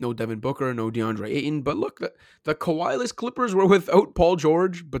strength. No Devin Booker, no DeAndre Ayton, but look, the Kawhi-less Clippers were without Paul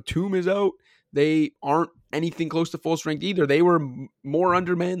George. Batum is out. They aren't anything close to full strength either. They were more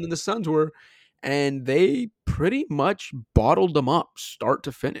undermanned than the Suns were, and they pretty much bottled them up start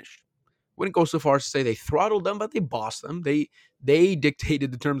to finish. Wouldn't go so far as to say they throttled them, but they bossed them. They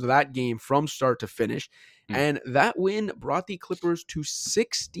dictated the terms of that game from start to finish. And that win brought the Clippers to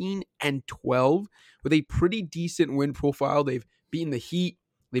 16-12 with a pretty decent win profile. They've beaten the Heat.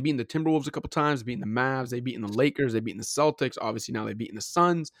 They've beaten the Timberwolves a couple times. They've beaten the Mavs. They've beaten the Lakers. They've beaten the Celtics. Obviously, now they've beaten the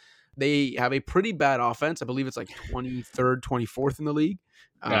Suns. They have a pretty bad offense. I believe it's like 23rd, 24th in the league.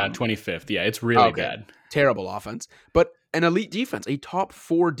 25th. Yeah, it's really bad. Terrible offense. But an elite defense, a top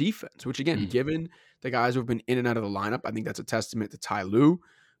 4 defense, which again, given the guys who have been in and out of the lineup, I think that's a testament to Ty Lue,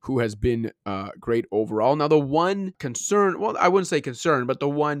 who has been great overall. Now, the one concern, well, I wouldn't say concern, but the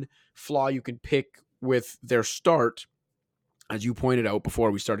one flaw you can pick with their start, as you pointed out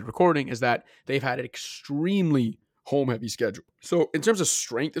before we started recording, is that they've had an extremely home-heavy schedule. So in terms of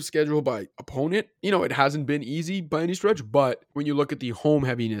strength of schedule by opponent, it hasn't been easy by any stretch, but when you look at the home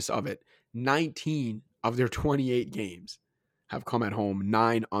heaviness of it, 19 of their 28 games have come at home,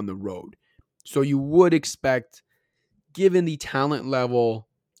 9 on the road. So you would expect, given the talent level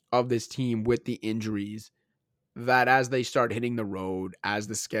of this team with the injuries, that as they start hitting the road, as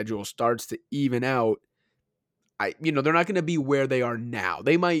the schedule starts to even out, they're not going to be where they are now.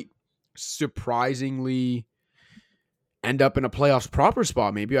 They might surprisingly end up in a playoffs proper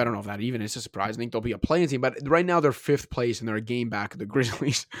spot. Maybe, I don't know if that even is a surprise. I think they'll be a playing team, but right now they're 5th place and they're a game back of the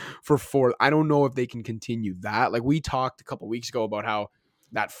Grizzlies for 4th. I don't know if they can continue that. Like, we talked a couple weeks ago about how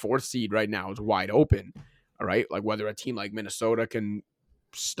that 4th seed right now is wide open. All right, like whether a team like Minnesota can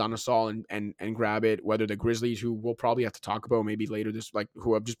stun us all and grab it, whether the Grizzlies, who we'll probably have to talk about maybe later this, like,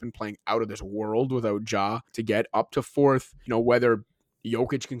 who have just been playing out of this world without Ja to get up to 4th, whether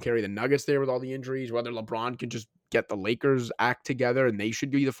Jokic can carry the Nuggets there with all the injuries, whether LeBron can just get the Lakers act together and they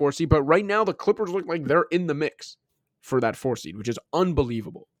should be the 4th seed. But right now the Clippers look like they're in the mix for that 4th seed, which is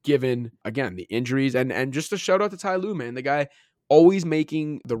unbelievable given, again, the injuries. And just a shout out to Ty Lue, man. The guy always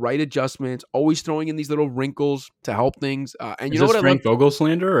making the right adjustments, always throwing in these little wrinkles to help things. And you know what, Frank Vogel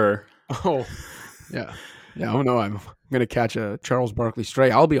slander, or? Oh, yeah. Yeah, oh no, I'm going to catch a Charles Barkley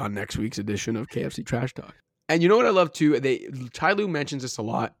stray. I'll be on next week's edition of KFC Trash Talk. And you know what I love too? Ty Lue mentions this a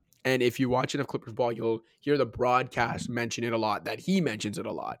lot. And if you watch enough Clippers ball, you'll hear the broadcast mention it a lot, that he mentions it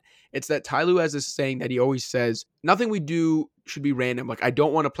a lot. It's that Ty Lue has this saying that he always says, nothing we do should be random. Like, I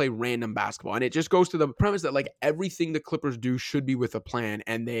don't want to play random basketball. And it just goes to the premise that like everything the Clippers do should be with a plan.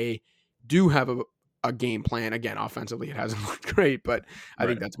 And they do have a game plan. Again, offensively, it hasn't looked great, but I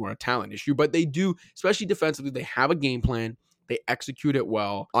think that's more a talent issue. But they do, especially defensively, they have a game plan. They execute it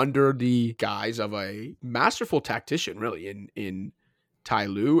well under the guise of a masterful tactician, really, in Ty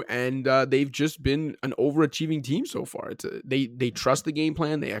Lue, and they've just been an overachieving team so far. They trust the game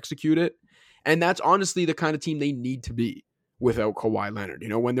plan, they execute it, and that's honestly the kind of team they need to be without Kawhi Leonard. You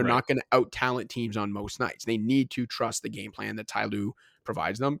know, when they're not going to out-talent teams on most nights, they need to trust the game plan that Ty Lue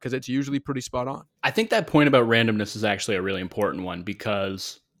provides them because it's usually pretty spot on. I think that point about randomness is actually a really important one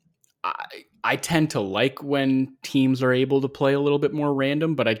because I tend to like when teams are able to play a little bit more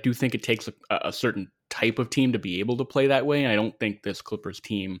random, but I do think it takes a certain type of team to be able to play that way. And I don't think this Clippers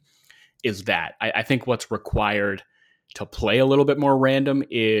team is that. I think what's required to play a little bit more random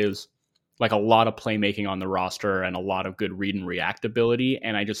is like a lot of playmaking on the roster and a lot of good read and react ability.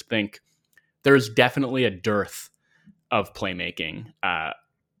 And I just think there's definitely a dearth of playmaking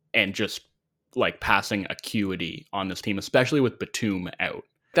and just like passing acuity on this team, especially with Batum out.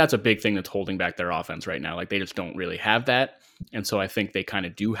 That's a big thing that's holding back their offense right now. Like they just don't really have that. And so I think they kind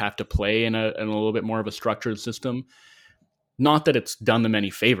of do have to play in a little bit more of a structured system. Not that it's done them any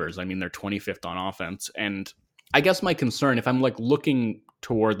favors. I mean, they're 25th on offense. And I guess my concern, if I'm like looking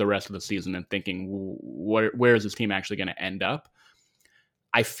toward the rest of the season and thinking, where is this team actually going to end up?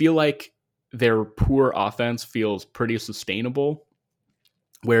 I feel like their poor offense feels pretty sustainable,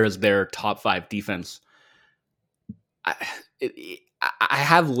 whereas their top 5 defense, I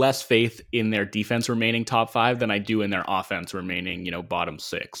have less faith in their defense remaining top 5 than I do in their offense remaining, bottom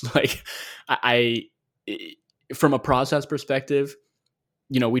 6. Like I from a process perspective,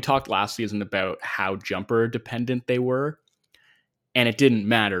 we talked last season about how jumper dependent they were, and it didn't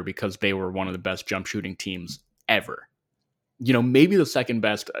matter because they were one of the best jump shooting teams ever. Maybe the second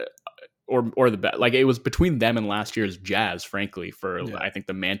best or the best. Like it was between them and last year's Jazz, frankly, for I think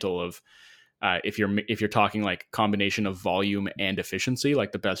the mantle of if you're talking like combination of volume and efficiency,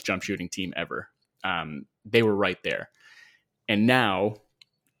 like the best jump shooting team ever. They were right there. And now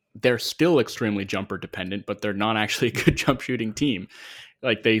they're still extremely jumper dependent, but they're not actually a good jump shooting team.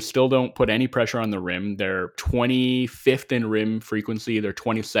 Like they still don't put any pressure on the rim. They're 25th in rim frequency. They're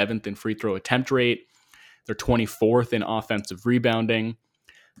 27th in free throw attempt rate. They're 24th in offensive rebounding.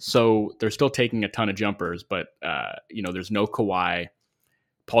 So they're still taking a ton of jumpers, but there's no Kawhi.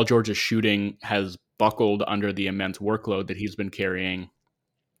 Paul George's shooting has buckled under the immense workload that he's been carrying.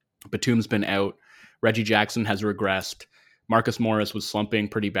 Batum's been out. Reggie Jackson has regressed. Marcus Morris was slumping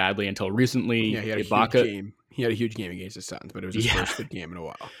pretty badly until recently. Yeah, he had a huge game. He had a huge game against the Suns, but it was his first good game in a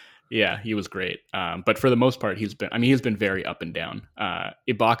while. Yeah, he was great. But for the most part, he's been very up and down.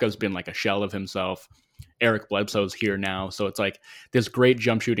 Ibaka's been like a shell of himself. Eric Bledsoe's here now. So it's like this great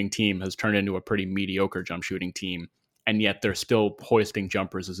jump shooting team has turned into a pretty mediocre jump shooting team. And yet they're still hoisting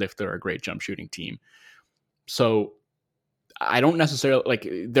jumpers as if they're a great jump shooting team. So I don't necessarily like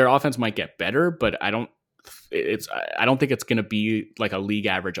their offense might get better, but I don't think it's going to be like a league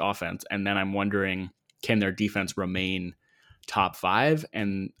average offense. And then I'm wondering, can their defense remain top 5?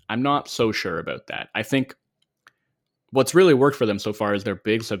 And I'm not so sure about that. I think what's really worked for them so far is their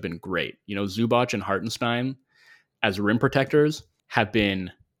bigs have been great. Zubac and Hartenstein as rim protectors have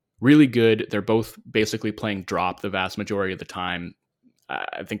been really good. They're both basically playing drop the vast majority of the time.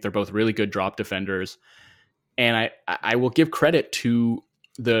 I think they're both really good drop defenders. And I will give credit to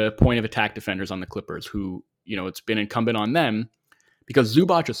the point of attack defenders on the Clippers who, it's been incumbent on them because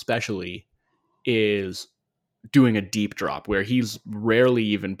Zubac especially is doing a deep drop where he's rarely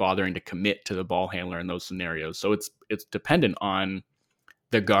even bothering to commit to the ball handler in those scenarios. So it's dependent on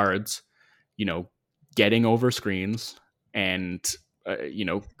the guards, getting over screens and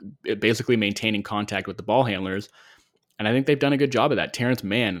basically maintaining contact with the ball handlers. And I think they've done a good job of that. Terrence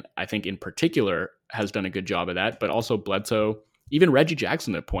Mann, I think in particular, has done a good job of that, but also Bledsoe, even Reggie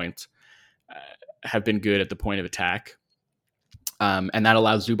Jackson at points have been good at the point of attack. And that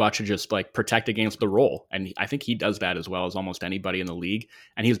allows Zubac to just like protect against the roll. And I think he does that as well as almost anybody in the league.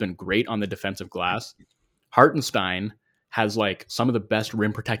 And he's been great on the defensive glass. Hartenstein has like some of the best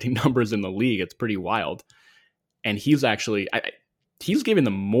rim protecting numbers in the league. It's pretty wild. And he's actually, he's giving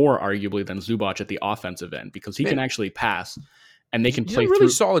them more arguably than Zubac at the offensive end because he can actually pass and they can play through. He's a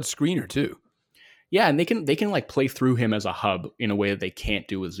really solid screener too. Yeah, and they can like play through him as a hub in a way that they can't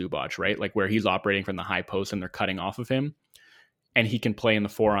do with Zubac, right? Like where he's operating from the high post and they're cutting off of him. And he can play in the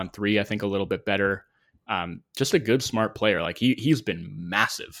 4-on-3, I think, a little bit better. Just a good, smart player. Like he's been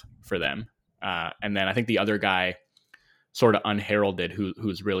massive for them. And then I think the other guy, sort of unheralded,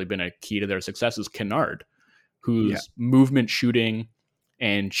 who's really been a key to their success is Kennard, whose movement shooting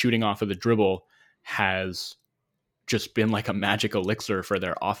and shooting off of the dribble has just been like a magic elixir for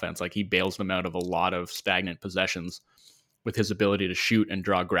their offense. Like he bails them out of a lot of stagnant possessions with his ability to shoot and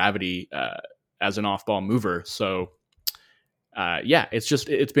draw gravity as an off-ball mover. So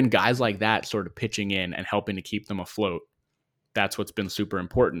it's been guys like that sort of pitching in and helping to keep them afloat. That's what's been super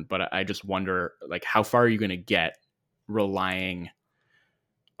important. But I just wonder, like, how far are you going to get relying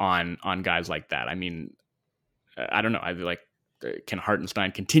on guys like that? I mean, I don't know. I feel like, can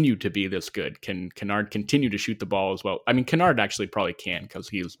Hartenstein continue to be this good? Can Kennard continue to shoot the ball as well? I mean, Kennard actually probably can, because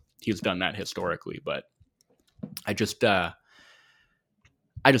he's done that historically. But I just don't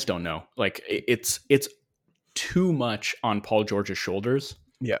know. Like it's too much on Paul George's shoulders.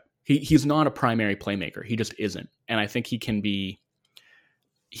 Yeah, he's not a primary playmaker. He just isn't. And I think he can be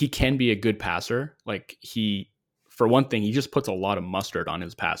a good passer. Like for one thing, he just puts a lot of mustard on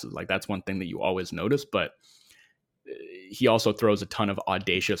his passes. Like that's one thing that you always notice. But he also throws a ton of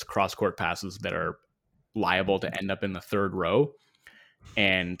audacious cross-court passes that are liable to end up in the third row.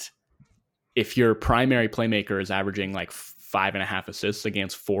 And if your primary playmaker is averaging like 5.5 assists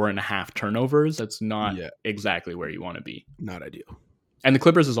against 4.5 turnovers, that's not exactly where you want to be. Not ideal. And the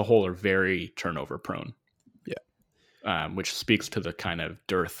Clippers as a whole are very turnover prone. Yeah. Which speaks to the kind of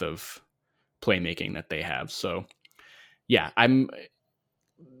dearth of playmaking that they have. So yeah,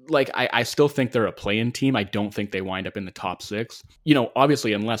 I still think they're a play-in team. I don't think they wind up in the top 6. You know,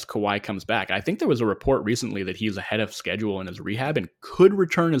 obviously, unless Kawhi comes back. I think there was a report recently that he's ahead of schedule in his rehab and could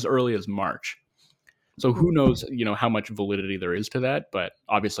return as early as March. So who knows, how much validity there is to that, but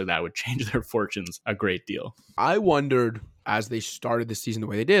obviously that would change their fortunes a great deal. I wondered, as they started the season the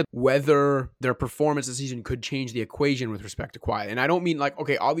way they did, whether their performance this season could change the equation with respect to Kawhi. And I don't mean like,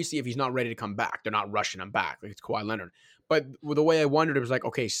 okay, obviously if he's not ready to come back, they're not rushing him back. Like it's Kawhi Leonard. But the way I wondered, it was like,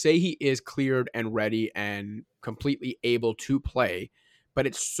 okay, say he is cleared and ready and completely able to play, but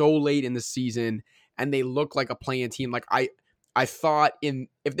it's so late in the season and they look like a play-in team. Like I thought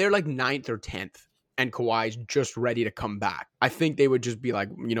if they're like 9th or 10th and Kawhi's just ready to come back, I think they would just be like,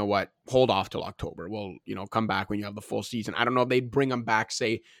 you know what, hold off till October. We'll, come back when you have the full season. I don't know if they'd bring him back,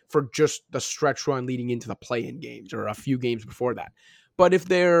 say, for just the stretch run leading into the play-in games or a few games before that. But if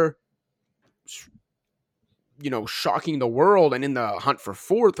they're shocking the world and in the hunt for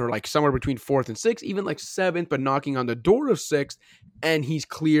 4th or like somewhere between 4th and 6th, even like 7th, but knocking on the door of 6th, and he's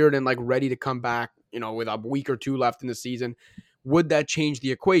cleared and like ready to come back, with a week or 2 left in the season, would that change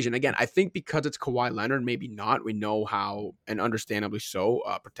the equation? Again, I think because it's Kawhi Leonard, maybe not. We know how, and understandably so,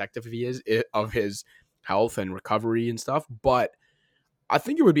 protective he is of his health and recovery and stuff. But I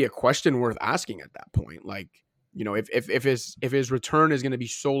think it would be a question worth asking at that point. Like, if his return is going to be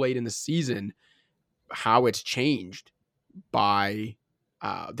so late in the season, how it's changed by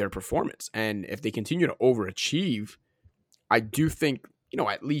their performance. And if they continue to overachieve, I do think,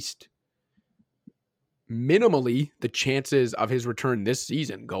 at least minimally, the chances of his return this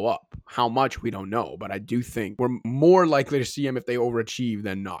season go up. How much, we don't know, but I do think we're more likely to see him if they overachieve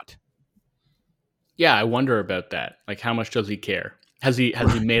than not. Yeah, I wonder about that. Like, how much does he care? Has he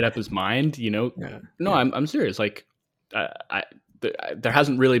made up his mind? No, I'm serious. Like, there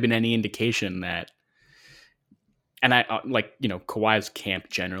hasn't really been any indication that. And Kawhi's camp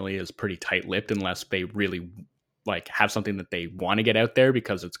generally is pretty tight-lipped unless they really have something that they want to get out there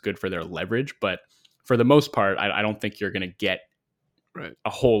because it's good for their leverage. But for the most part, I don't think you're going to get a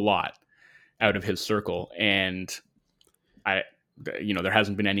whole lot out of his circle. And there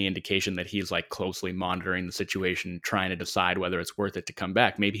hasn't been any indication that he's closely monitoring the situation, trying to decide whether it's worth it to come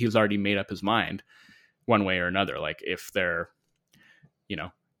back. Maybe he's already made up his mind one way or another. Like if they're,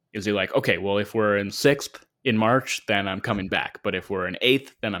 is he like, okay, well, if we're in 6th in March, then I'm coming back. But if we're in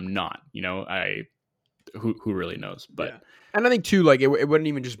 8th, then I'm not. Who really knows? But yeah. And I think too, it wouldn't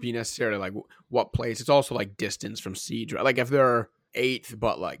even just be necessarily what place. It's also distance from siege. Right? Like if they're 8th,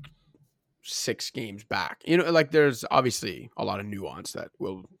 but 6 games back. There's obviously a lot of nuance that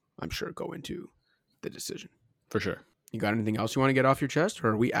will, I'm sure, go into the decision. For sure. You got anything else you want to get off your chest?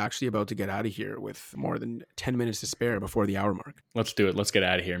 Or are we actually about to get out of here with more than 10 minutes to spare before the hour mark? Let's do it. Let's get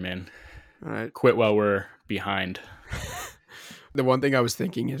out of here, man. All right. Quit while we're behind. The one thing I was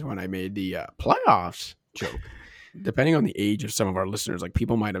thinking is when I made the playoffs joke, depending on the age of some of our listeners,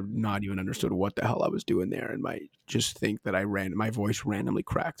 people might have not even understood what the hell I was doing there and might just think that my voice randomly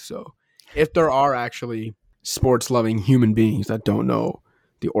cracked. So if there are actually sports loving human beings that don't know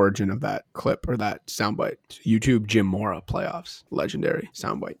the origin of that clip or that soundbite. YouTube Jim Mora playoffs. Legendary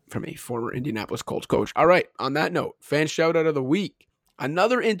soundbite from a former Indianapolis Colts coach. All right, on that note, fan shout out of the week.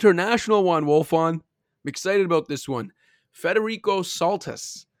 Another international one, Wolfon. I'm excited about this one. Federico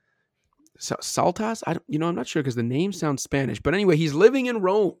Saltas. Saltas? I'm not sure because the name sounds Spanish. But anyway, he's living in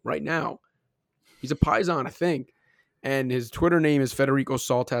Rome right now. He's a Paisan, I think. And his Twitter name is Federico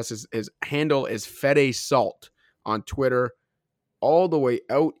Saltas. His handle is Fede Salt on Twitter, all the way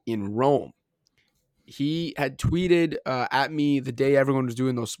out in Rome. He had tweeted at me the day everyone was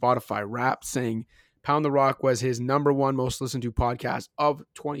doing those Spotify raps saying Pound the Rock was his number one most listened to podcast of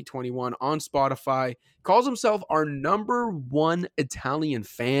 2021 on Spotify. Calls himself our number one Italian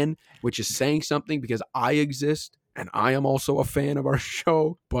fan, which is saying something because I exist and I am also a fan of our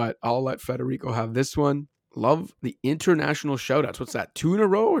show. But I'll let Federico have this one. Love the international shout-outs. What's that, 2 in a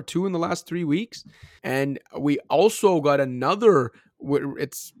row or 2 in the last 3 weeks? And we also got another,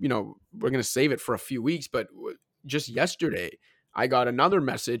 it's, we're going to save it for a few weeks, but just yesterday, I got another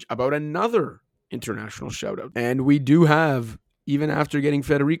message about another international shout-out. And we do have, even after getting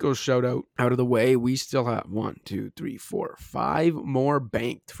Federico's shout-out out of the way, we still have 1, 2, 3, 4, 5 more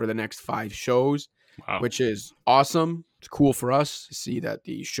banked for the next 5 shows, which is awesome. It's cool for us to see that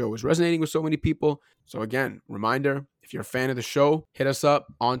the show is resonating with so many people. So again, reminder, if you're a fan of the show, hit us up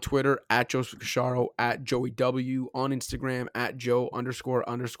on Twitter at Joseph Casharo, at Joey W, on Instagram at Joe____cash.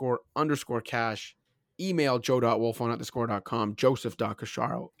 Email joe.wolfon@thescore.com,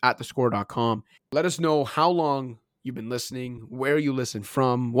 joseph.casharo@thescore.com. Let us know how long you've been listening, where you listen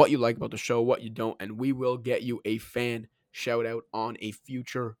from, what you like about the show, what you don't, and we will get you a fan shout out on a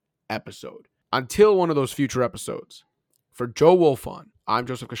future episode. Until one of those future episodes, for Joe Wolfon, I'm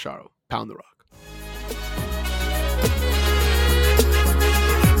Joseph Casharo. Pound the Rock.